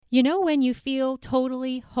You know when you feel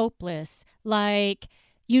totally hopeless, like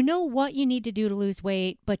you know what you need to do to lose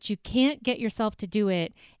weight, but you can't get yourself to do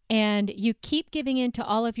it, and you keep giving in to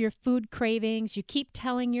all of your food cravings. You keep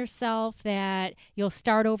telling yourself that you'll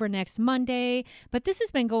start over next Monday, but this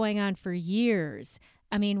has been going on for years.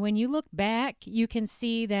 I mean, when you look back, you can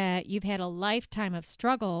see that you've had a lifetime of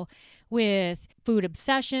struggle with food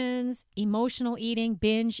obsessions, emotional eating,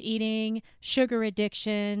 binge eating, sugar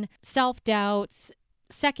addiction, self-doubts,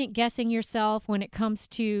 second guessing yourself when it comes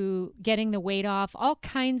to getting the weight off, all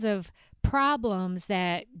kinds of problems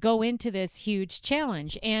that go into this huge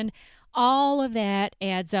challenge. And all of that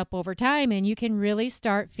adds up over time, and you can really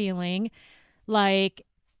start feeling like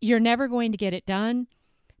you're never going to get it done.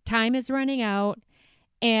 Time is running out,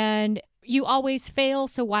 and you always fail,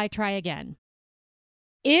 so why try again?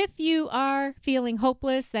 If you are feeling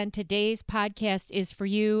hopeless, then today's podcast is for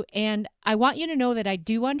you. And I want you to know that I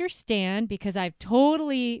do understand, because I've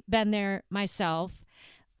totally been there myself,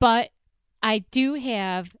 but I do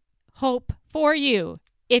have hope for you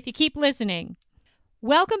if you keep listening.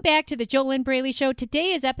 Welcome back to the JoLynn Braley Show.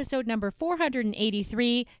 Today is episode number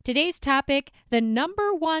 483. Today's topic, the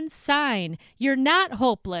number one sign you're not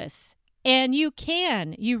hopeless, and you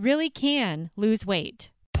really can lose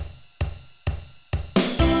weight.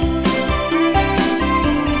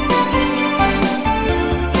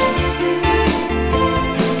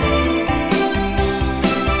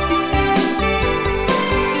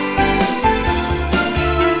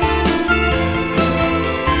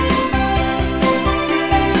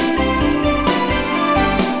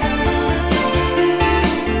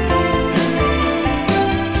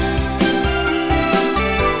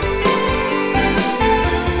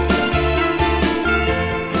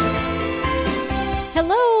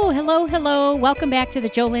 Hello. Welcome back to the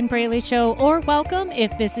JoLynn Braley Show, or welcome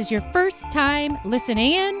if this is your first time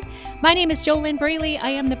listening in. My name is JoLynn Braley. I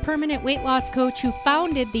am the permanent weight loss coach who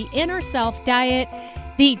founded the Inner Self Diet.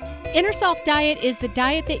 The Inner Self Diet is the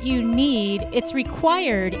diet that you need. It's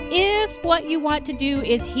required if what you want to do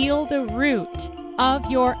is heal the root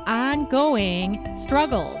of your ongoing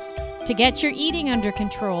struggles, to get your eating under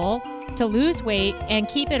control, to lose weight, and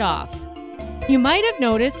keep it off. You might have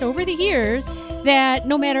noticed over the years that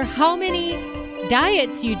no matter how many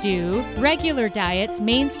diets you do, regular diets,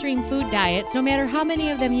 mainstream food diets, no matter how many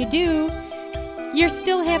of them you do, you're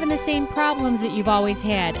still having the same problems that you've always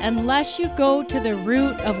had, unless you go to the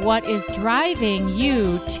root of what is driving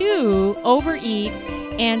you to overeat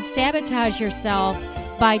and sabotage yourself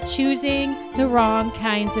by choosing the wrong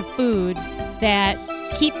kinds of foods that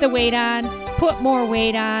keep the weight on, put more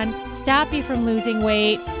weight on, stop you from losing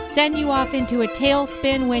weight, send you off into a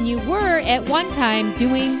tailspin when you were at one time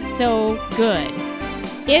doing so good.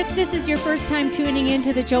 If this is your first time tuning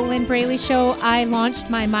into the JoLynn Braley Show, I launched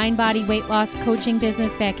my mind-body weight loss coaching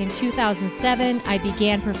business back in 2007. I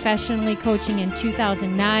began professionally coaching in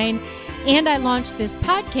 2009, and I launched this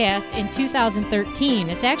podcast in 2013.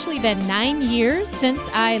 It's actually been 9 years since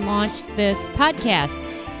I launched this podcast.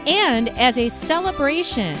 And as a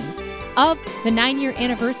celebration of the 9-year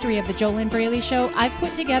anniversary of the JoLynn Braley Show, I've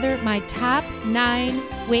put together my top 9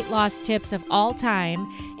 weight loss tips of all time,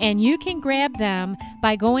 and you can grab them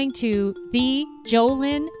by going to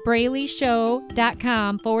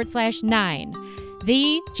thejolynnbraleyshow.com/9.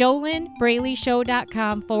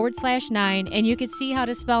 thejolynnbraleyshow.com/9, and you can see how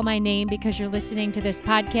to spell my name because you're listening to this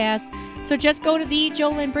podcast. So just go to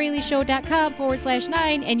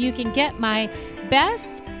thejolynnbraleyshow.com/9, and you can get my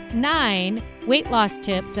best 9 weight loss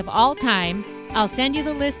tips of all time. I'll send you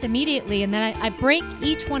the list immediately, and then I break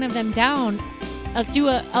each one of them down. I'll do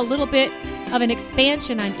a little bit of an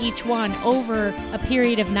expansion on each one over a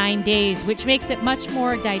period of 9 days, which makes it much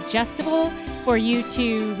more digestible for you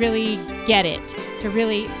to really get it, to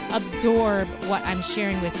really absorb what I'm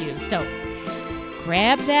sharing with you. So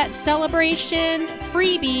grab that celebration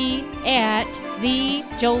freebie at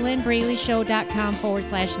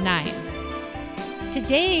thejolynnbraleyshow.com/9.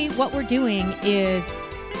 Today, what we're doing is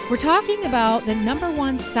we're talking about the number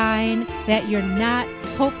one sign that you're not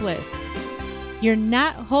hopeless. You're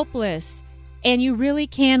not hopeless, and you really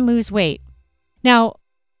can lose weight. Now,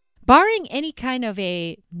 barring any kind of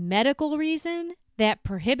a medical reason that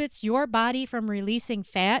prohibits your body from releasing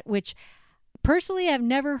fat, which personally I've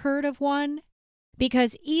never heard of one,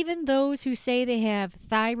 because even those who say they have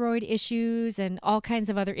thyroid issues and all kinds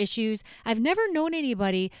of other issues, I've never known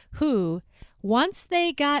anybody who, once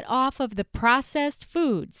they got off of the processed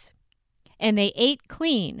foods and they ate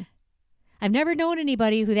clean, I've never known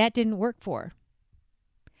anybody who that didn't work for.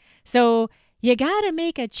 So you got to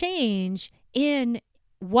make a change in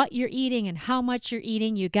what you're eating and how much you're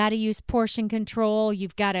eating. You got to use portion control.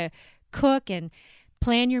 You've got to cook and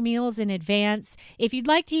Plan your meals in advance. If you'd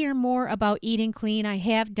like to hear more about eating clean, I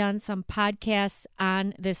have done some podcasts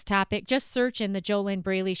on this topic. Just search in the JoLynn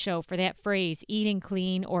Braley Show for that phrase, eating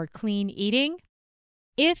clean or clean eating.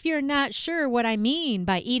 If you're not sure what I mean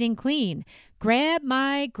by eating clean, grab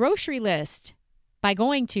my grocery list by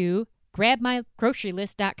going to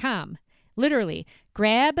grabmygrocerylist.com. Literally,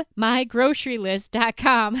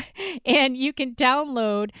 grabmygrocerylist.com, and you can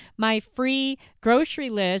download my free grocery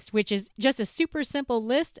list, which is just a super simple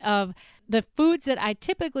list of the foods that I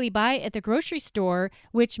typically buy at the grocery store,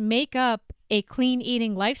 which make up a clean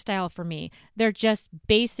eating lifestyle for me. They're just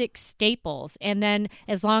basic staples. And then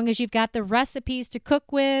as long as you've got the recipes to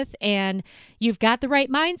cook with and you've got the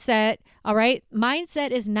right mindset, all right,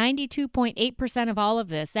 mindset is 92.8% of all of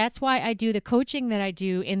this. That's why I do the coaching that I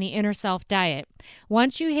do in the Inner Self Diet.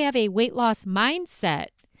 Once you have a weight loss mindset,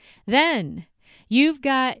 then you've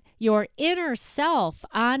got your inner self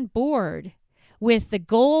on board with the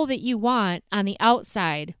goal that you want on the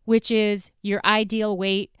outside, which is your ideal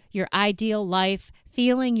weight, your ideal life,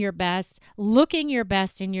 feeling your best, looking your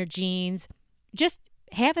best in your jeans, just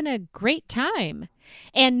having a great time,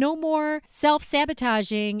 and no more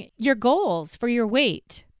self-sabotaging your goals for your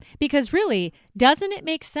weight. Because really, doesn't it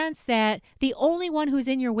make sense that the only one who's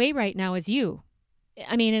in your way right now is you?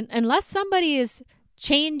 I mean, unless somebody is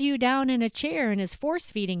chained you down in a chair and is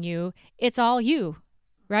force-feeding you, it's all you,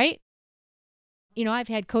 right? You know, I've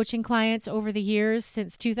had coaching clients over the years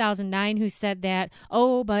since 2009 who said that,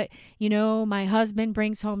 oh, but, you know, my husband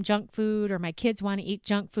brings home junk food or my kids want to eat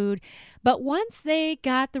junk food. But once they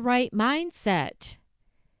got the right mindset,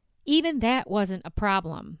 even that wasn't a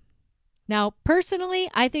problem. Now,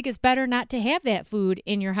 personally, I think it's better not to have that food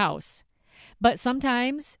in your house. But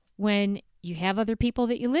sometimes when you have other people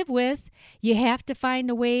that you live with, you have to find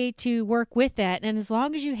a way to work with that. And as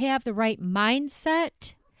long as you have the right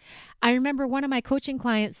mindset, I remember one of my coaching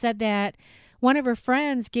clients said that one of her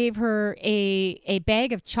friends gave her a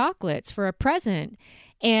bag of chocolates for a present.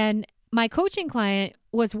 And my coaching client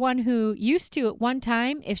was one who used to, at one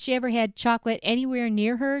time, if she ever had chocolate anywhere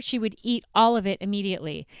near her, she would eat all of it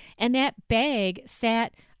immediately. And that bag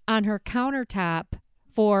sat on her countertop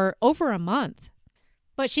for over a month.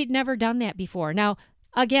 But she'd never done that before. Now,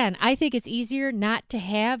 again, I think it's easier not to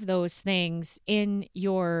have those things in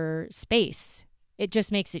your space. It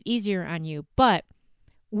just makes it easier on you. But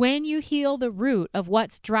when you heal the root of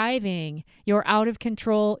what's driving your out of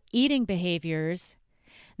control eating behaviors,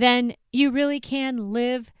 then you really can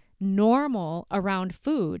live normal around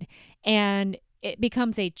food. And it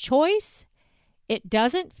becomes a choice. It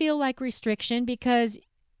doesn't feel like restriction because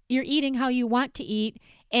you're eating how you want to eat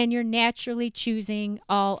and you're naturally choosing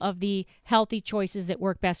all of the healthy choices that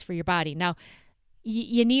work best for your body. Now,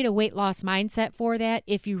 you need a weight loss mindset for that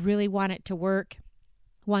if you really want it to work.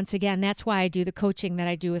 Once again, that's why I do the coaching that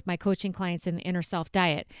I do with my coaching clients in the Inner Self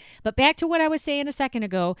Diet. But back to what I was saying a second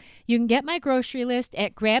ago, you can get my grocery list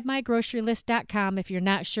at grabmygrocerylist.com if you're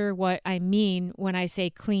not sure what I mean when I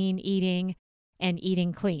say clean eating and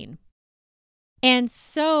eating clean. And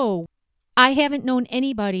so I haven't known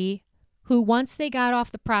anybody who, once they got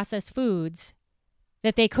off the processed foods,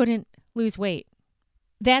 that they couldn't lose weight.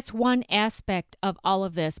 That's one aspect of all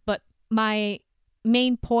of this. But my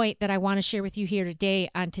main point that I want to share with you here today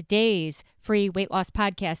on today's free weight loss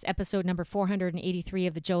podcast, episode number 483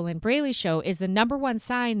 of the JoLynn Braley Show, is the number one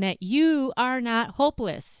sign that you are not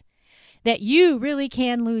hopeless, that you really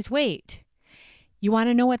can lose weight. You want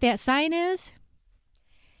to know what that sign is?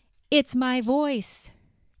 It's my voice.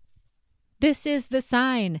 This is the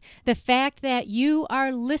sign. The fact that you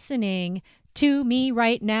are listening to me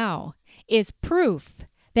right now is proof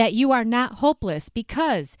that you are not hopeless,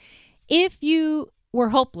 because if you were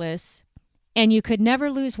hopeless and you could never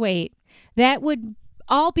lose weight, that would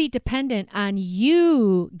all be dependent on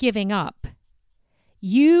you giving up.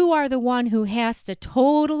 You are the one who has to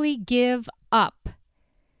totally give up.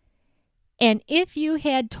 And if you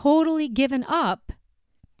had totally given up,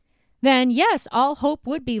 then yes, all hope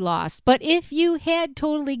would be lost. But if you had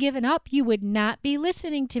totally given up, you would not be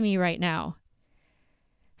listening to me right now.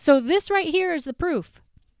 So this right here is the proof.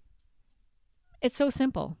 It's so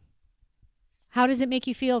simple. How does it make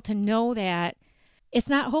you feel to know that it's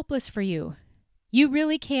not hopeless for you? You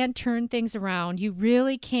really can turn things around. You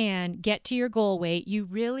really can get to your goal weight. You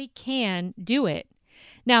really can do it.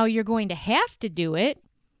 Now, you're going to have to do it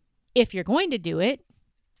if you're going to do it.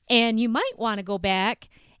 And you might want to go back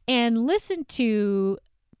and listen to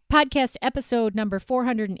podcast episode number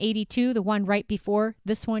 482, the one right before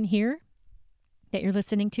this one here that you're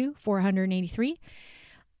listening to, 483.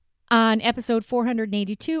 On episode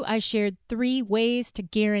 482, I shared 3 ways to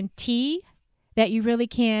guarantee that you really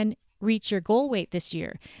can reach your goal weight this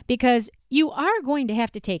year, because you are going to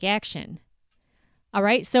have to take action. All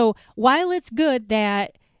right. So while it's good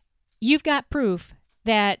that you've got proof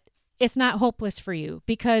that it's not hopeless for you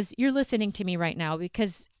because you're listening to me right now,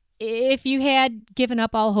 because if you had given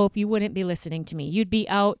up all hope, you wouldn't be listening to me. You'd be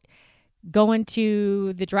out going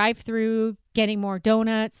to the drive-thru, getting more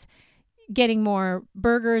donuts, getting more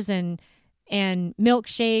burgers and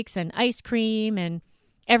milkshakes and ice cream and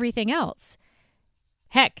everything else.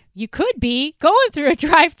 Heck, you could be going through a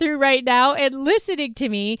drive-thru right now and listening to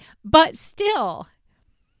me, but still,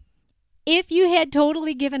 if you had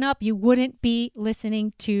totally given up, you wouldn't be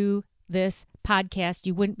listening to this podcast.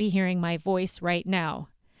 You wouldn't be hearing my voice right now.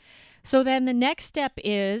 So then the next step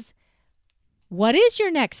is, what is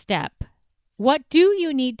your next step? What do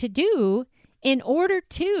you need to do in order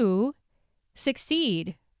to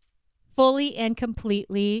succeed fully and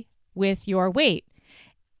completely with your weight?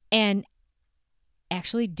 And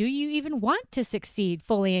actually, do you even want to succeed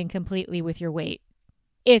fully and completely with your weight?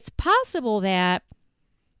 It's possible that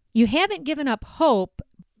you haven't given up hope,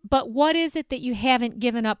 but what is it that you haven't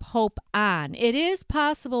given up hope on? It is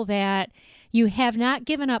possible that you have not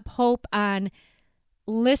given up hope on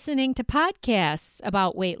listening to podcasts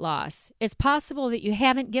about weight loss. It's possible that you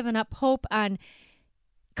haven't given up hope on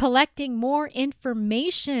collecting more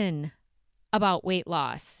information about weight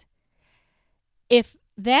loss. If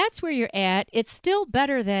that's where you're at, it's still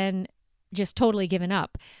better than just totally giving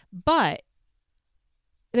up. But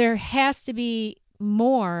there has to be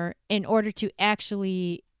more in order to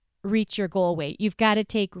actually reach your goal weight. You've got to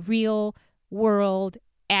take real world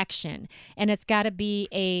action, and it's got to be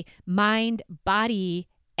a mind-body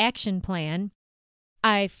action plan.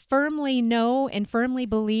 I firmly know and firmly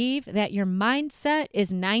believe that your mindset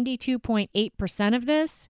is 92.8% of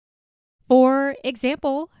this. For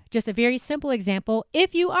example, just a very simple example,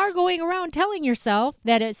 if you are going around telling yourself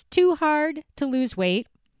that it's too hard to lose weight,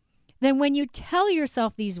 then when you tell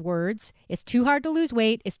yourself these words, it's too hard to lose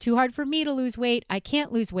weight, it's too hard for me to lose weight, I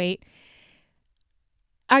can't lose weight,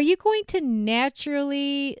 are you going to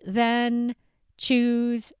naturally then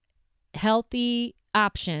choose healthy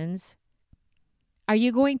options? Are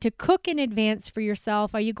you going to cook in advance for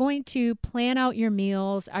yourself? Are you going to plan out your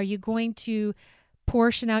meals? Are you going to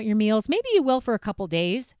portion out your meals? Maybe you will for a couple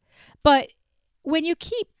days, but when you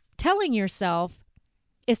keep telling yourself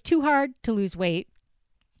it's too hard to lose weight,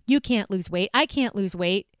 you can't lose weight, I can't lose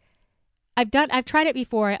weight, I've tried it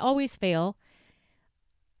before, I always fail.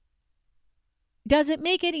 Does it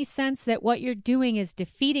make any sense that what you're doing is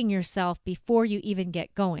defeating yourself before you even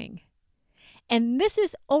get going? And this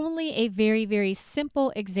is only a very, very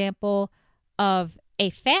simple example of a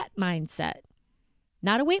fat mindset.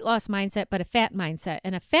 Not a weight loss mindset, but a fat mindset.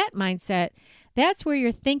 And a fat mindset, that's where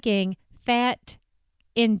you're thinking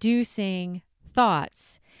fat-inducing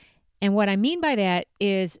thoughts. And what I mean by that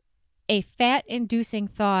is a fat-inducing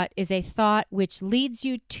thought is a thought which leads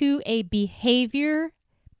you to a behavior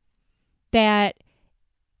that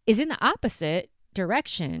is in the opposite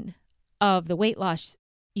direction of the weight loss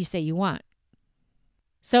you say you want.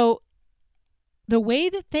 So the way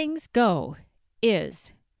that things go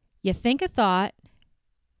is you think a thought,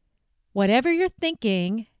 whatever you're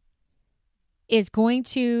thinking is going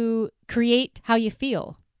to create how you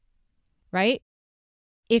feel, right?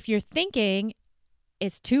 If you're thinking,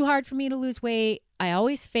 it's too hard for me to lose weight, I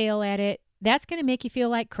always fail at it, that's going to make you feel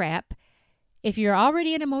like crap. If you're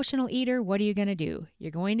already an emotional eater, what are you going to do?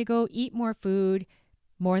 You're going to go eat more food.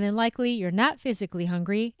 More than likely, you're not physically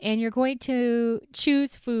hungry, and you're going to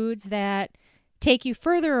choose foods that take you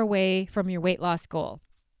further away from your weight loss goal.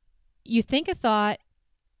 You think a thought,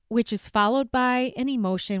 which is followed by an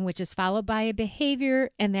emotion, which is followed by a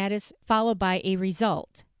behavior, and that is followed by a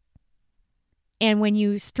result. And when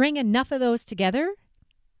you string enough of those together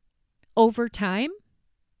over time,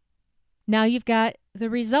 now you've got the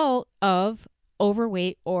result of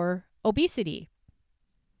overweight or obesity.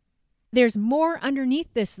 There's more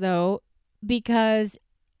underneath this, though, because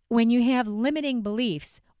when you have limiting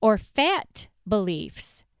beliefs or fat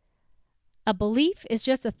beliefs, a belief is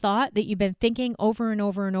just a thought that you've been thinking over and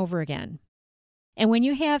over and over again. And when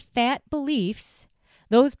you have fat beliefs,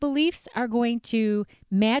 those beliefs are going to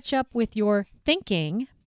match up with your thinking,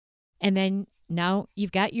 and then now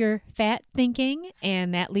you've got your fat thinking,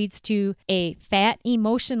 and that leads to a fat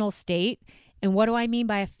emotional state. And what do I mean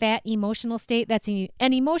by a fat emotional state? That's an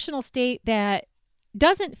emotional state that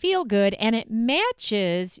doesn't feel good, and it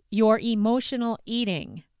matches your emotional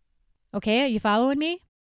eating. Okay, are you following me?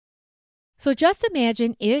 So just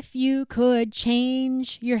imagine if you could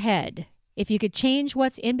change your head, if you could change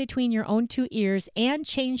what's in between your own two ears and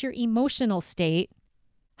change your emotional state,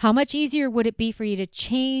 How much easier would it be for you to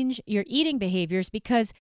change your eating behaviors?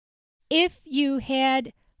 Because if you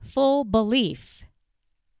had full belief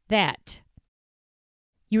that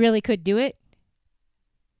you really could do it,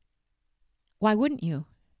 why wouldn't you?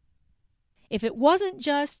 If it wasn't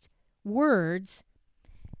just words,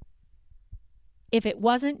 if it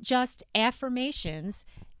wasn't just affirmations,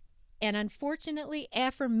 and unfortunately,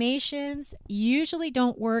 affirmations usually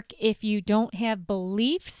don't work if you don't have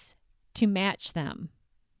beliefs to match them.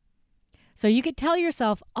 So you could tell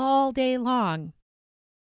yourself all day long,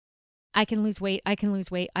 I can lose weight, I can lose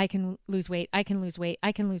weight, I can lose weight, I can lose weight,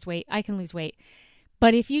 I can lose weight, I can lose weight.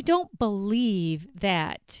 But if you don't believe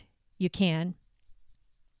that you can,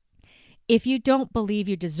 if you don't believe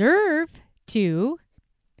you deserve to,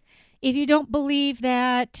 if you don't believe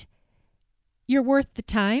that you're worth the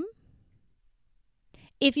time,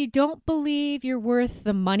 if you don't believe you're worth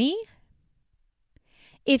the money,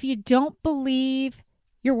 if you don't believe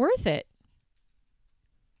you're worth it,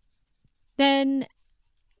 then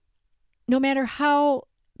no matter how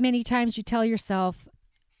many times you tell yourself,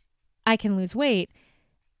 I can lose weight,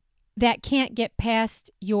 that can't get past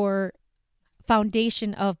your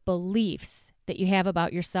foundation of beliefs that you have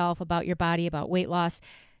about yourself, about your body, about weight loss.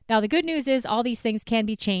 Now, the good news is all these things can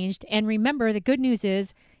be changed. And remember, the good news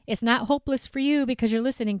is it's not hopeless for you because you're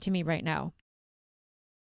listening to me right now.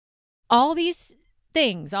 All these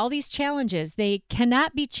things, all these challenges, they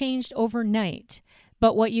cannot be changed overnight.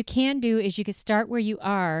 But what you can do is you can start where you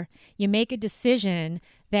are. You make a decision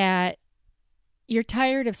that you're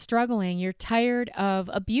tired of struggling. You're tired of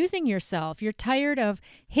abusing yourself. You're tired of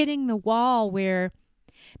hitting the wall where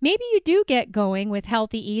maybe you do get going with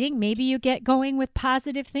healthy eating. Maybe you get going with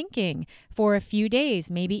positive thinking for a few days,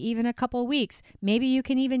 maybe even a couple weeks. Maybe you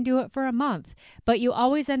can even do it for a month. But you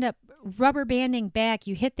always end up rubber banding back.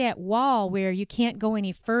 You hit that wall where you can't go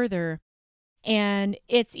any further. And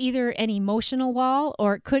it's either an emotional wall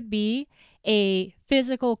or it could be a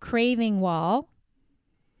physical craving wall.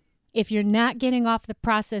 If you're not getting off the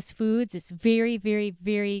processed foods, it's very, very,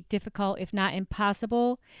 very difficult, if not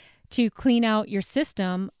impossible, to clean out your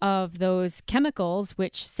system of those chemicals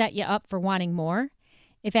which set you up for wanting more.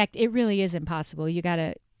 In fact, it really is impossible. You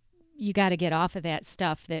gotta get off of that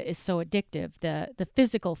stuff that is so addictive, the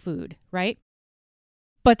physical food, right?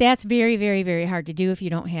 But that's very, very, very hard to do if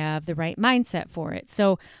you don't have the right mindset for it.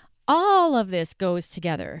 So all of this goes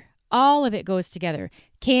together. All of it goes together.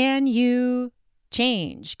 Can you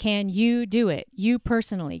change? Can you do it? You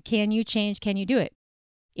personally, can you change? Can you do it?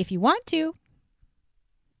 If you want to,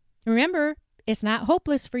 remember, it's not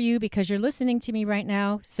hopeless for you because you're listening to me right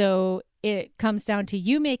now. So it comes down to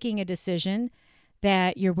you making a decision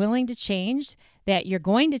that you're willing to change, that you're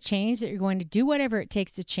going to change, that you're going to do whatever it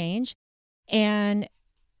takes to change. And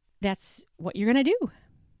that's what you're going to do.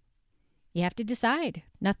 You have to decide.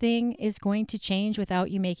 Nothing is going to change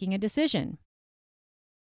without you making a decision.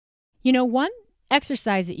 You know, one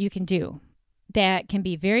exercise that you can do that can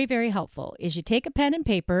be very, very helpful is you take a pen and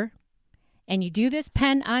paper and you do this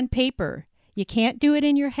pen on paper. You can't do it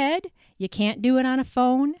in your head. You can't do it on a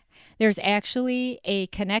phone. There's actually a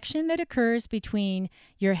connection that occurs between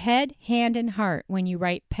your head, hand, and heart when you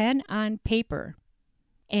write pen on paper.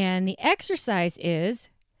 And the exercise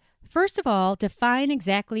is, first of all, define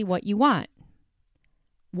exactly what you want.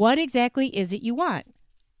 What exactly is it you want?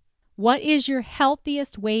 What is your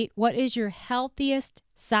healthiest weight? What is your healthiest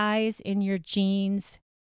size in your jeans?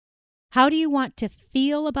 How do you want to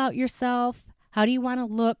feel about yourself? How do you want to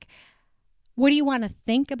look? What do you want to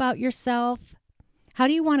think about yourself? How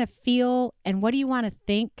do you want to feel? And what do you want to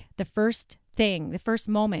think the first thing, the first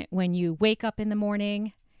moment when you wake up in the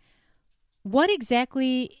morning? What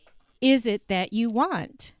exactly is it that you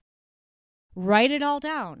want? Write it all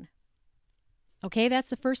down. Okay, that's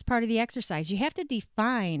the first part of the exercise. You have to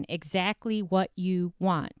define exactly what you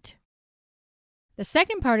want. The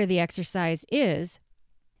second part of the exercise is,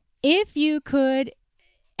 if you could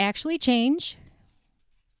actually change,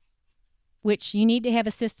 which you need to have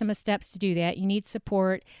a system of steps to do that. You need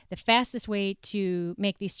support. The fastest way to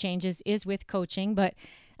make these changes is with coaching. But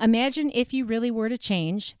imagine if you really were to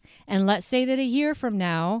change, and let's say that a year from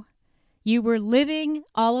now, you were living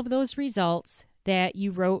all of those results that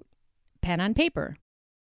you wrote pen on paper.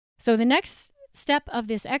 So the next step of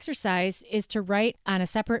this exercise is to write on a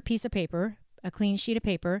separate piece of paper, a clean sheet of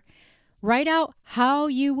paper, write out how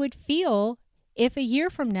you would feel if a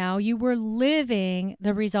year from now you were living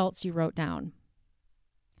the results you wrote down.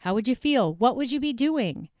 How would you feel? What would you be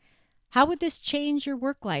doing? How would this change your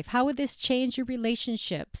work life? How would this change your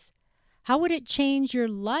relationships? How would it change your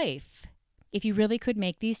life if you really could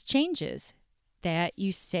make these changes that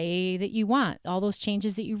you say that you want, all those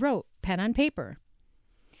changes that you wrote, pen on paper?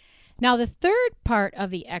 Now, the third part of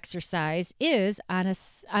the exercise is on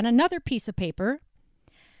another piece of paper.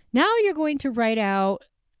 Now you're going to write out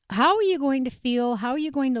how are you going to feel, how are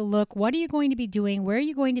you going to look, what are you going to be doing, where are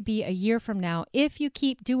you going to be a year from now if you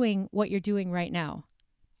keep doing what you're doing right now.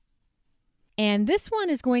 And this one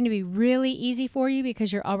is going to be really easy for you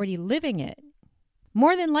because you're already living it.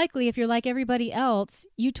 More than likely, if you're like everybody else,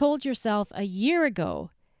 you told yourself a year ago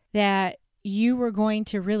that you were going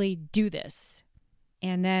to really do this.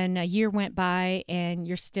 And then a year went by and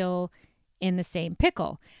you're still in the same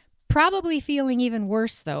pickle. Probably feeling even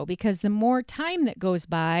worse, though, because the more time that goes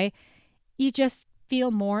by, you just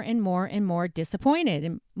feel more and more and more disappointed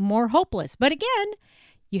and more hopeless. But again,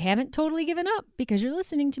 you haven't totally given up because you're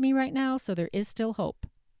listening to me right now, so there is still hope.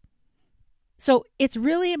 So it's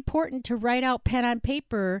really important to write out pen on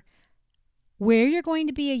paper where you're going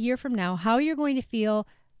to be a year from now, how you're going to feel,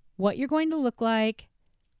 what you're going to look like,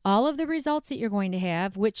 all of the results that you're going to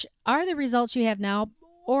have, which are the results you have now,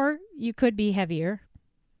 or you could be heavier.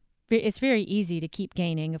 It's very easy to keep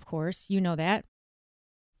gaining, of course. You know that.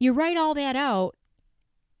 You write all that out,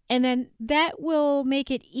 and then that will make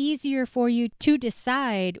it easier for you to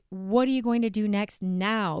decide what are you going to do next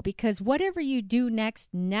now, because whatever you do next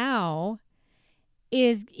now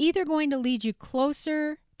is either going to lead you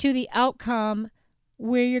closer to the outcome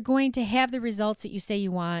where you're going to have the results that you say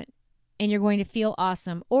you want and you're going to feel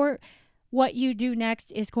awesome, or what you do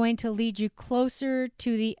next is going to lead you closer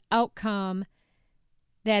to the outcome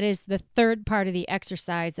that is the third part of the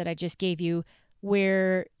exercise that I just gave you,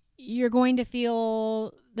 where you're going to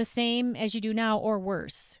feel the same as you do now or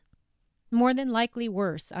worse. More than likely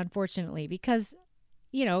worse, unfortunately, because,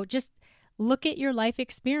 just look at your life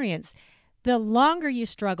experience. The longer you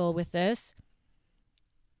struggle with this,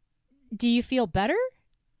 do you feel better?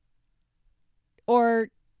 Or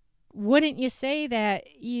wouldn't you say that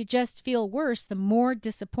you just feel worse the more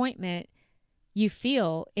disappointment you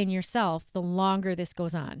feel in yourself the longer this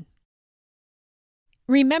goes on?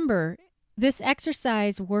 Remember, this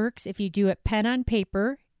exercise works if you do it pen on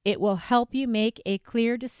paper. It will help you make a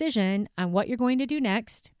clear decision on what you're going to do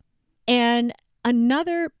next. And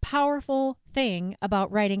another powerful thing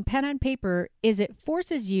about writing pen on paper is it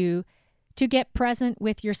forces you to get present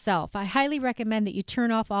with yourself. I highly recommend that you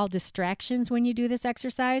turn off all distractions when you do this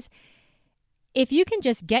exercise. If you can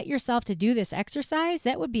just get yourself to do this exercise,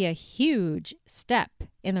 that would be a huge step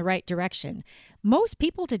in the right direction. Most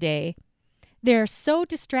people today, they're so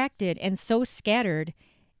distracted and so scattered.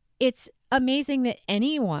 It's amazing that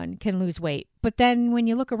anyone can lose weight. But then when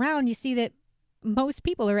you look around, you see that most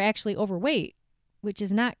people are actually overweight, which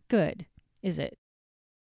is not good, is it?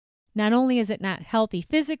 Not only is it not healthy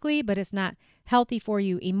physically, but it's not healthy for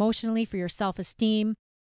you emotionally, for your self-esteem,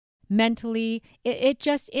 mentally. It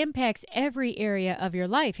just impacts every area of your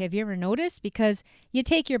life. Have you ever noticed? Because you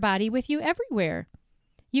take your body with you everywhere.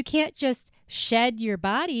 You can't just shed your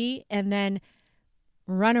body and then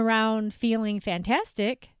run around feeling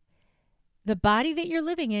fantastic. The body that you're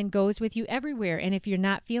living in goes with you everywhere. And if you're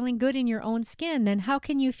not feeling good in your own skin, then how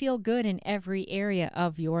can you feel good in every area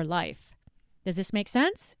of your life? Does this make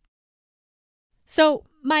sense? So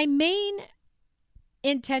my main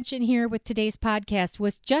intention here with today's podcast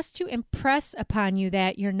was just to impress upon you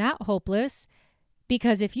that you're not hopeless,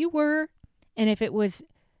 because if you were, and if it was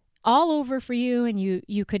all over for you and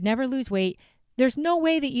you could never lose weight, there's no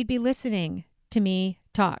way that you'd be listening to me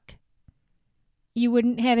talk. You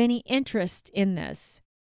wouldn't have any interest in this.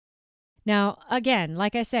 Now, again,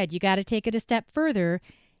 like I said, you got to take it a step further.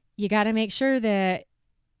 You got to make sure that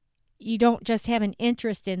you don't just have an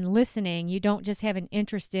interest in listening. You don't just have an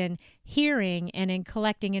interest in hearing and in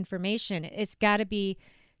collecting information. It's got to be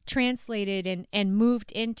translated and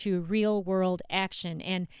moved into real world action.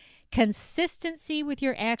 And consistency with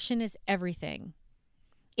your action is everything.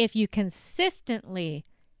 If you consistently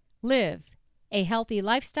live a healthy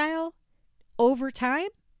lifestyle over time,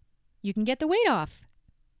 you can get the weight off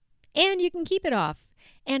and you can keep it off.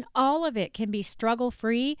 And all of it can be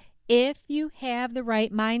struggle-free if you have the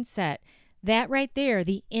right mindset. That right there,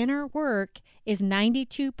 the inner work, is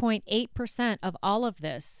 92.8% of all of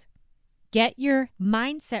this. Get your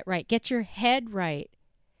mindset right. Get your head right.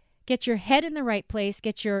 Get your head in the right place.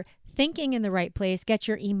 Get your thinking in the right place. Get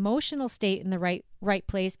your emotional state in the right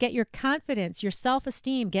place. Get your confidence, your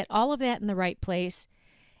self-esteem. Get all of that in the right place.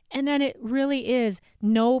 And then it really is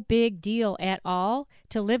no big deal at all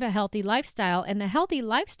to live a healthy lifestyle. And the healthy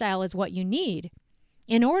lifestyle is what you need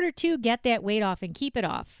in order to get that weight off and keep it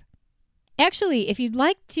off. Actually, if you'd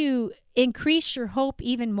like to increase your hope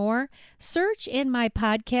even more, search in my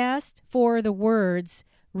podcast for the words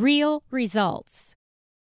real results.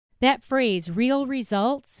 that phrase, real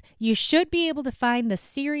results, you should be able to find the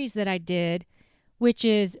series that I did, which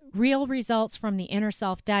is Real Results from the Inner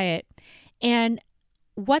Self Diet. And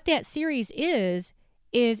what that series is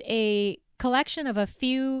a collection of a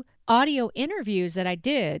few audio interviews that I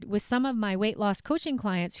did with some of my weight loss coaching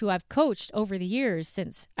clients who I've coached over the years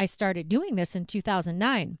since I started doing this in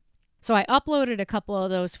 2009. So I uploaded a couple of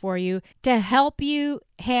those for you to help you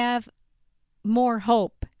have more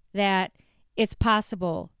hope that it's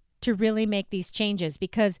possible to really make these changes.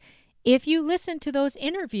 Because if you listen to those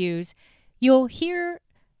interviews, you'll hear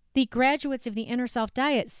the graduates of the Inner Self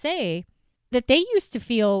Diet say that they used to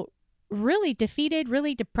feel really defeated,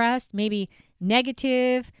 really depressed, maybe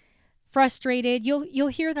negative, frustrated. You'll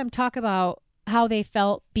hear them talk about how they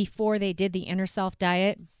felt before they did the Inner Self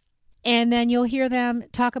Diet. And then you'll hear them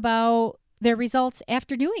talk about their results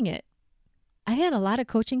after doing it. I've had a lot of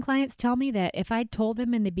coaching clients tell me that if I'd told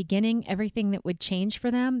them in the beginning everything that would change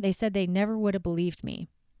for them, they said they never would have believed me.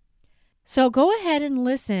 So go ahead and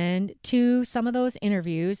listen to some of those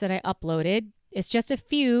interviews that I uploaded. It's just a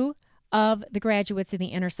few of the graduates of the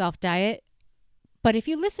Inner Self Diet. But if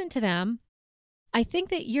you listen to them, I think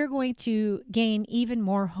that you're going to gain even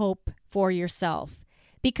more hope for yourself.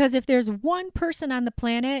 Because if there's one person on the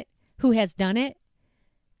planet who has done it,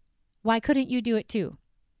 why couldn't you do it too?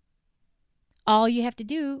 All you have to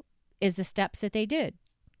do is the steps that they did.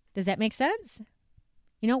 Does that make sense?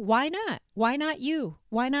 Why not? Why not you?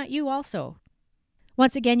 Why not you also?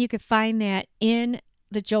 Once again, you could find that in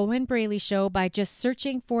the JoLynn Braley Show by just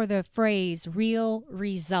searching for the phrase real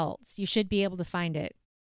results. You should be able to find it.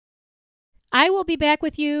 I will be back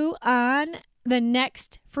with you on the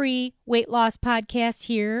next free weight loss podcast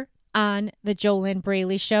here on the JoLynn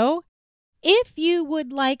Braley Show. If you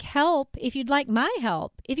would like help, if you'd like my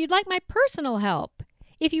help, if you'd like my personal help,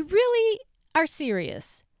 if you really are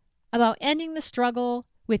serious about ending the struggle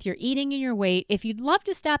with your eating and your weight, if you'd love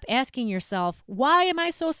to stop asking yourself, why am I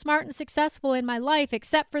so smart and successful in my life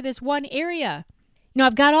except for this one area?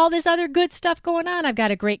 I've got all this other good stuff going on. I've got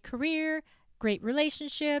a great career, great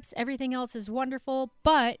relationships, everything else is wonderful,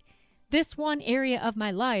 but this one area of my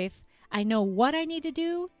life, I know what I need to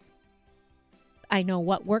do. I know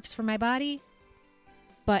what works for my body,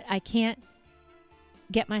 but I can't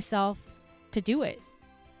get myself to do it.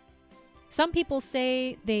 Some people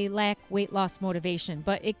say they lack weight loss motivation,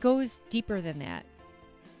 but it goes deeper than that.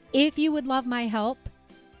 If you would love my help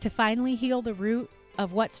to finally heal the root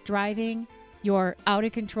of what's driving your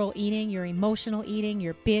out-of-control eating, your emotional eating,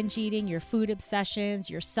 your binge eating, your food obsessions,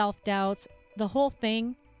 your self-doubts, the whole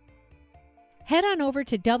thing, head on over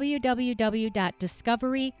to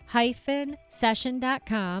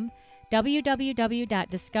www.discovery-session.com,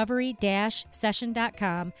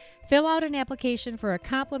 www.discovery-session.com. Fill out an application for a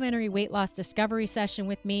complimentary weight loss discovery session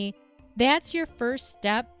with me. That's your first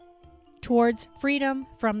step towards freedom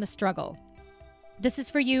from the struggle. This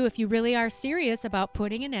is for you if you really are serious about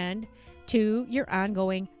putting an end to your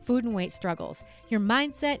ongoing food and weight struggles. Your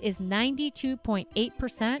mindset is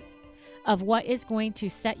 92.8% of what is going to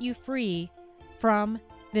set you free from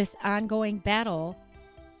this ongoing battle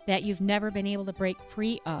that you've never been able to break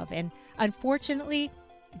free of. And unfortunately,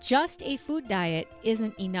 just a food diet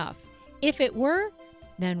isn't enough. If it were,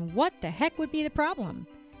 then what the heck would be the problem?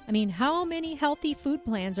 How many healthy food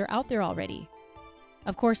plans are out there already?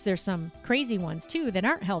 Of course, there's some crazy ones too that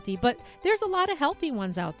aren't healthy, but there's a lot of healthy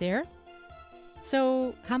ones out there.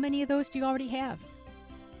 So how many of those do you already have?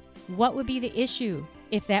 What would be the issue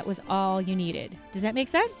if that was all you needed? Does that make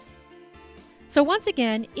sense? So once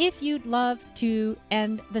again, if you'd love to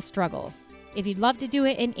end the struggle, if you'd love to do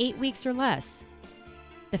it in 8 weeks or less,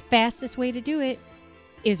 the fastest way to do it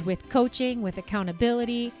is with coaching, with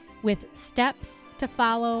accountability, with steps to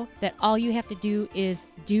follow that all you have to do is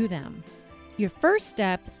do them. Your first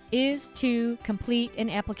step is to complete an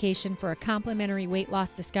application for a complimentary weight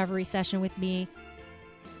loss discovery session with me.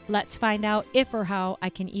 Let's find out if or how I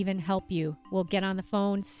can even help you. We'll get on the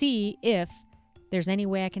phone, see if there's any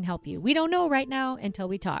way I can help you. We don't know right now until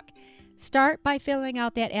we talk. Start by filling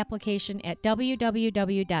out that application at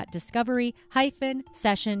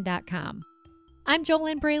www.discovery-session.com. I'm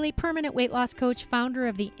JoLynn Braley, permanent weight loss coach, founder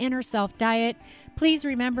of the Inner Self Diet. Please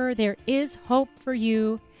remember there is hope for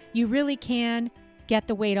you. You really can get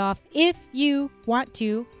the weight off if you want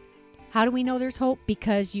to. How do we know there's hope?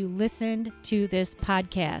 Because you listened to this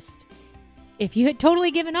podcast. If you had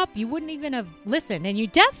totally given up, you wouldn't even have listened, and you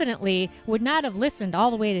definitely would not have listened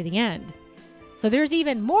all the way to the end. So there's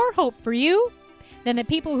even more hope for you than the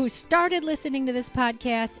people who started listening to this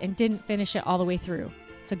podcast and didn't finish it all the way through.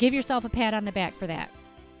 So give yourself a pat on the back for that.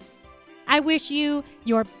 I wish you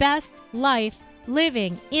your best life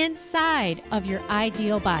living inside of your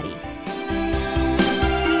ideal body.